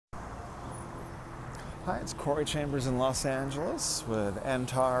Hi, it's Corey Chambers in Los Angeles with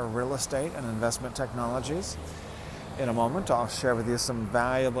NTAR Real Estate and Investment Technologies. In a moment, I'll share with you some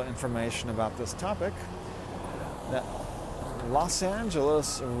valuable information about this topic. That Los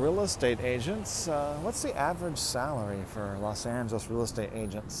Angeles real estate agents, what's the average salary for Los Angeles real estate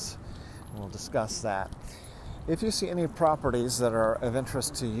agents? We'll discuss that. If you see any properties that are of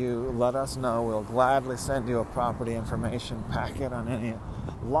interest to you, let us know. We'll gladly send you a property information packet on any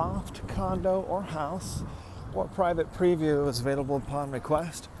loft, condo, or house, or private preview is available upon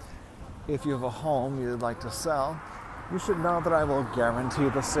request. If you have a home you'd like to sell, you should know that I will guarantee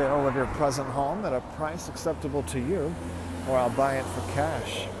the sale of your present home at a price acceptable to you, or I'll buy it for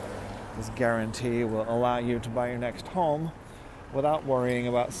cash. This guarantee will allow you to buy your next home without worrying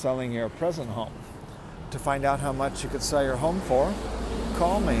about selling your present home. To find out how much you could sell your home for,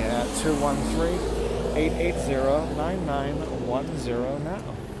 call me at 213-880-9910 now.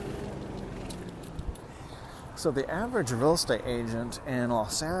 So the average real estate agent in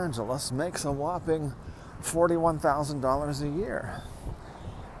Los Angeles makes a whopping $41,000 a year.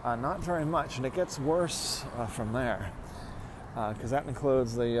 Not very much, and it gets worse from there, because that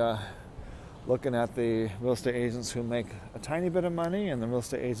includes the looking at the real estate agents who make a tiny bit of money and the real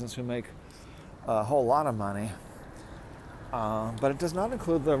estate agents who make a whole lot of money. But it does not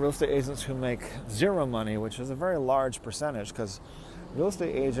include the real estate agents who make zero money, which is a very large percentage, because real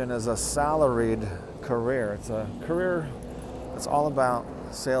estate agent is a salaried career. It's a career that's all about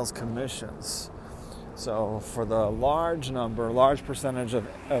sales commissions. So for the large percentage of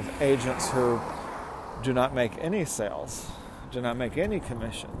agents who do not make any sales, do not make any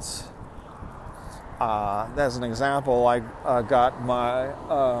commissions. As an example, I got my...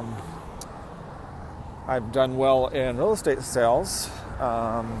 I've done well in real estate sales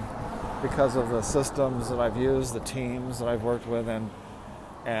because of the systems that I've used, the teams that I've worked with, and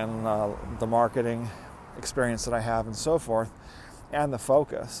the marketing experience that I have and so forth, and the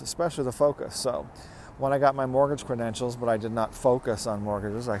focus, especially the focus. So when I got my mortgage credentials, but I did not focus on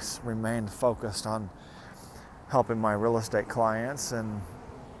mortgages, I remained focused on helping my real estate clients and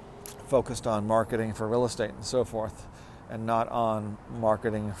focused on marketing for real estate and so forth, and not on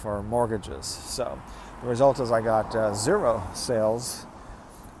marketing for mortgages. So the result is I got zero sales,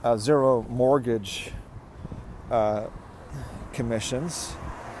 zero mortgage commissions.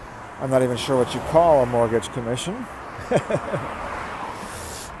 I'm not even sure what you call a mortgage commission.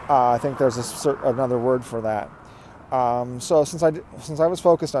 I think there's another word for that. So since I was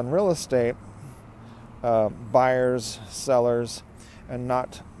focused on real estate, buyers, sellers, and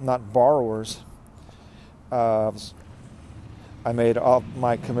not borrowers, I made all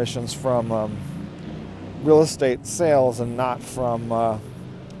my commissions from real estate sales and not from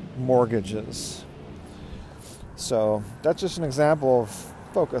mortgages. So that's just an example of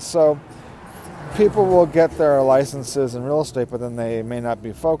focus. So people will get their licenses in real estate, but then they may not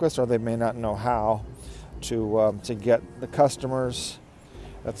be focused, or they may not know how to get the customers.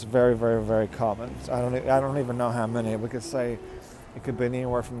 That's very, very, very common. So I don't even know how many. We could say it could be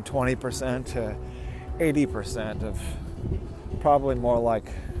anywhere from 20% to 80% of probably more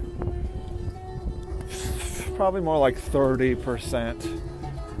like 30%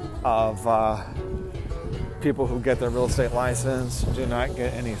 of people who get their real estate license do not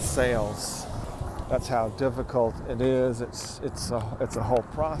get any sales. That's how difficult it is. It's a whole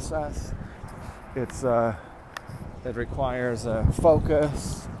process. It requires a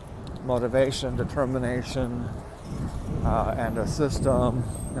focus, motivation, determination, and a system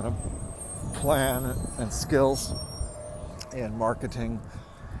and a plan and skills in marketing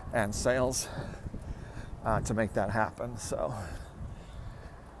and sales to make that happen.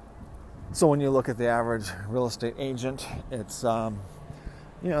 So when you look at the average real estate agent, it's they're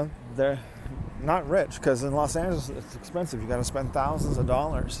not rich, because in Los Angeles it's expensive. You got to spend thousands of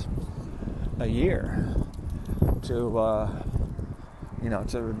dollars a year to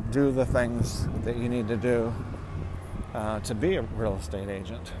do the things that you need to do to be a real estate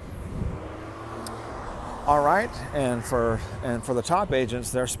agent. All right, and for the top agents,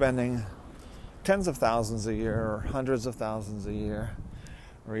 they're spending tens of thousands a year, or hundreds of thousands a year,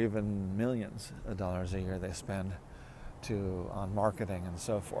 or even millions of dollars a year they spend on marketing and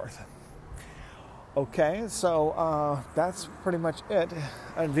so forth. Okay, so that's pretty much it.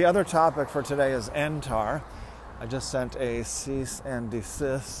 The other topic for today is NTAR. I just sent a cease and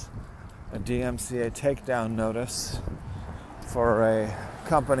desist, a DMCA takedown notice for a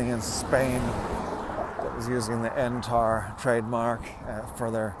company in Spain that was using the NTAR trademark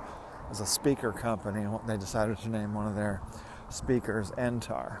as a speaker company. They decided to name one of their speakers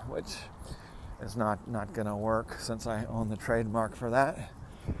NTAR, which is not going to work since I own the trademark for that.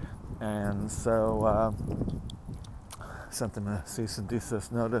 And so sent them a cease and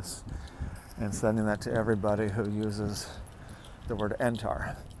desist notice and sending that to everybody who uses the word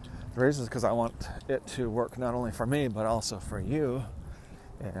NTAR. The reason is because I want it to work not only for me, but also for you.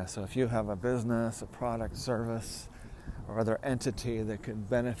 Yeah, so if you have a business, a product, service, or other entity that could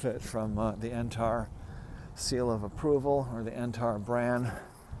benefit from the NTAR seal of approval or the NTAR brand,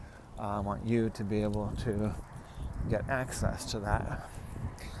 I want you to be able to get access to that.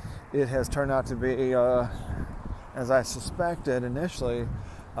 It has turned out to be, as I suspected initially,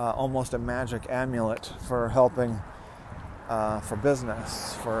 almost a magic amulet for helping for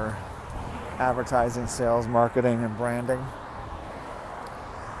business, for advertising, sales, marketing, and branding.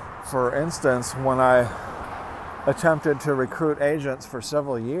 For instance, when I attempted to recruit agents for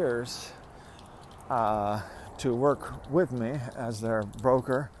several years to work with me as their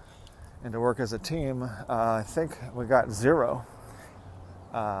broker and to work as a team, I think we got 0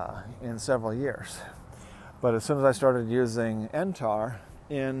 in several years. But as soon as I started using NTAR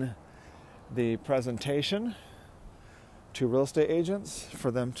in the presentation to real estate agents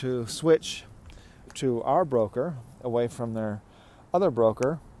for them to switch to our broker away from their other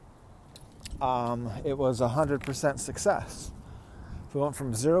broker, it was 100% success. We went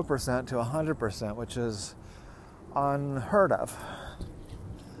from 0% to 100%, which is unheard of.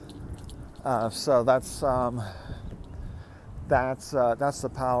 So that's the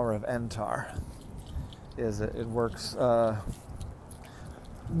power of NTAR. Is it works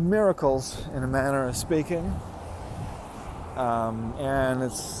miracles in a manner of speaking, and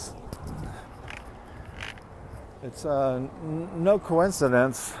it's no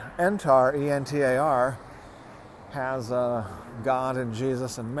coincidence. NTAR, E-N-T-A-R, has God and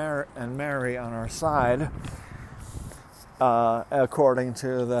Jesus and Mary on our side, according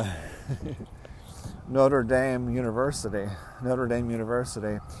to the Notre Dame University. Notre Dame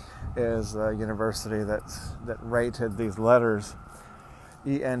University is a university that rated these letters,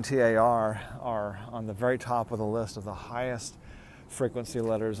 E-N-T-A-R, are on the very top of the list of the highest frequency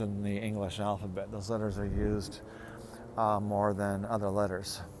letters in the English alphabet. Those letters are used more than other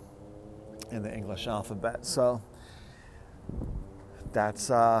letters in the English alphabet. So that's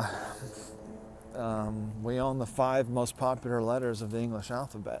we own the 5 most popular letters of the English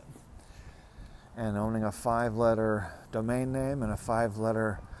alphabet, and owning a 5-letter domain name and a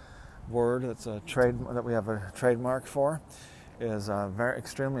 5-letter word that's a trade that we have a trademark for is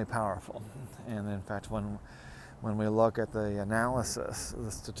extremely powerful. And in fact, when we look at the analysis,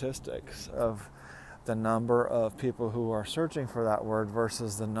 the statistics of the number of people who are searching for that word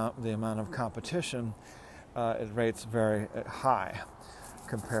versus the amount of competition, it rates very high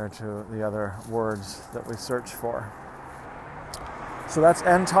compared to the other words that we search for. So that's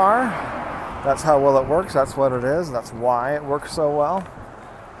NTAR. That's how well it works. That's what it is. That's why it works so well.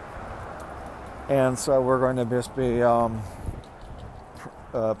 And so we're going to just be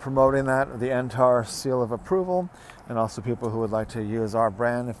promoting that, the NTAR seal of approval, and also people who would like to use our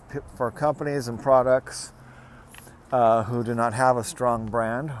brand for companies and products who do not have a strong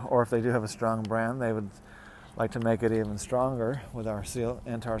brand, or if they do have a strong brand, they would like to make it even stronger with our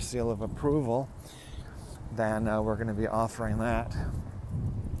NTAR seal of approval. Then we're going to be offering that.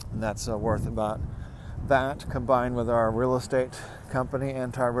 And that's worth about that, combined with our real estate company,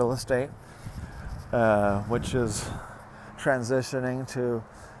 NTAR Real Estate, which is transitioning to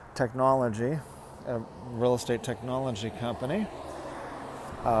technology, a real estate technology company.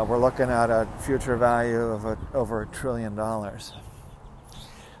 We're looking at a future value of over $1 trillion.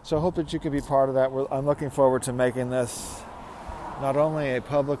 So I hope that you can be part of that. I'm looking forward to making this not only a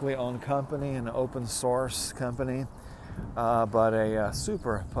publicly owned company, an open source company, but a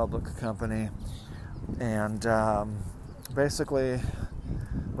super public company. And basically,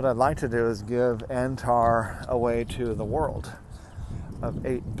 what I'd like to do is give NTAR away to the world of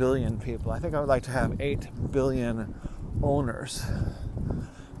 8 billion people. I think I would like to have 8 billion owners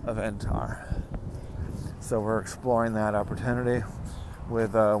of NTAR. So we're exploring that opportunity.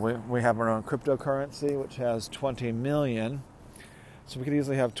 With we have our own cryptocurrency, which has 20 million. So we could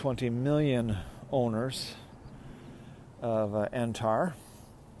easily have 20 million owners of NTAR.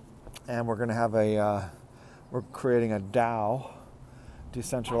 And we're going to have we're creating a DAO,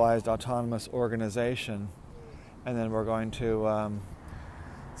 decentralized autonomous organization, and then we're going to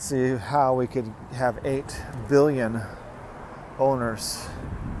see how we could have 8 billion owners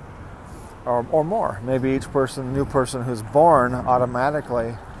or more. Maybe each new person who's born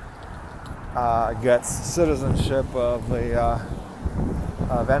automatically gets citizenship of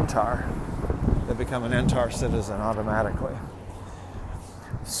NTAR. They become an NTAR citizen automatically.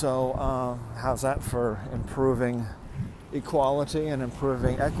 So how's that for improving equality and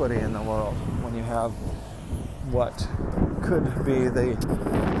improving equity in the world when you have what could be the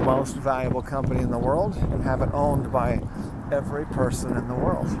most valuable company in the world and have it owned by every person in the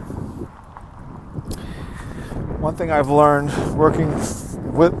world. One thing I've learned working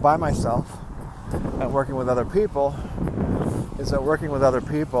by myself and working with other people is that working with other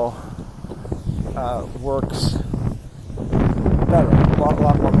people works better, a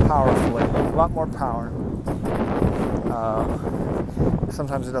lot more powerfully, a lot more power.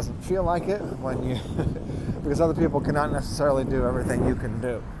 Sometimes it doesn't feel like it when you because other people cannot necessarily do everything you can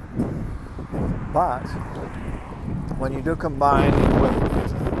do. But when you do combine with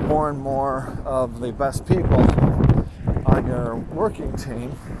more and more of the best people on your working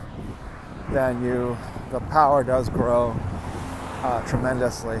team, then the power does grow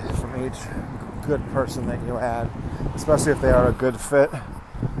tremendously from each good person that you add, especially if they are a good fit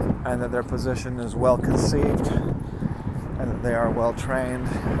and that their position is well conceived and that they are well trained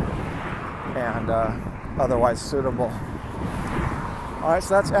and otherwise suitable. Alright,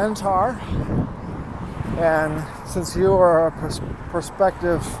 so that's NTAR. And since you are a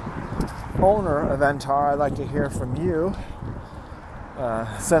prospective owner of NTAR, I'd like to hear from you.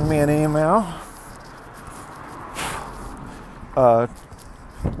 Send me an email.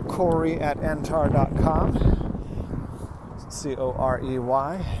 Corey@entar.com.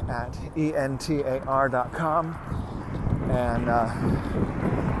 COREY@ENTAR.com. And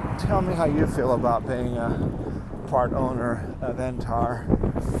tell me how you feel about being a part owner of NTAR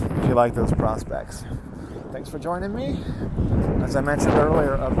if you like those prospects. Thanks for joining me. As I mentioned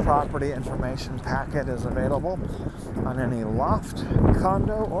earlier, a property information packet is available on any loft,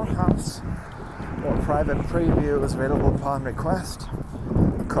 condo, or house, or private preview is available upon request.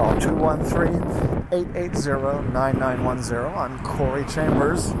 Call 213-880-9910. I'm Corey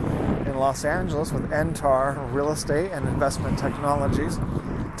Chambers in Los Angeles with NTAR Real Estate and Investment Technologies.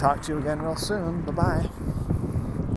 Talk to you again real soon. Bye-bye.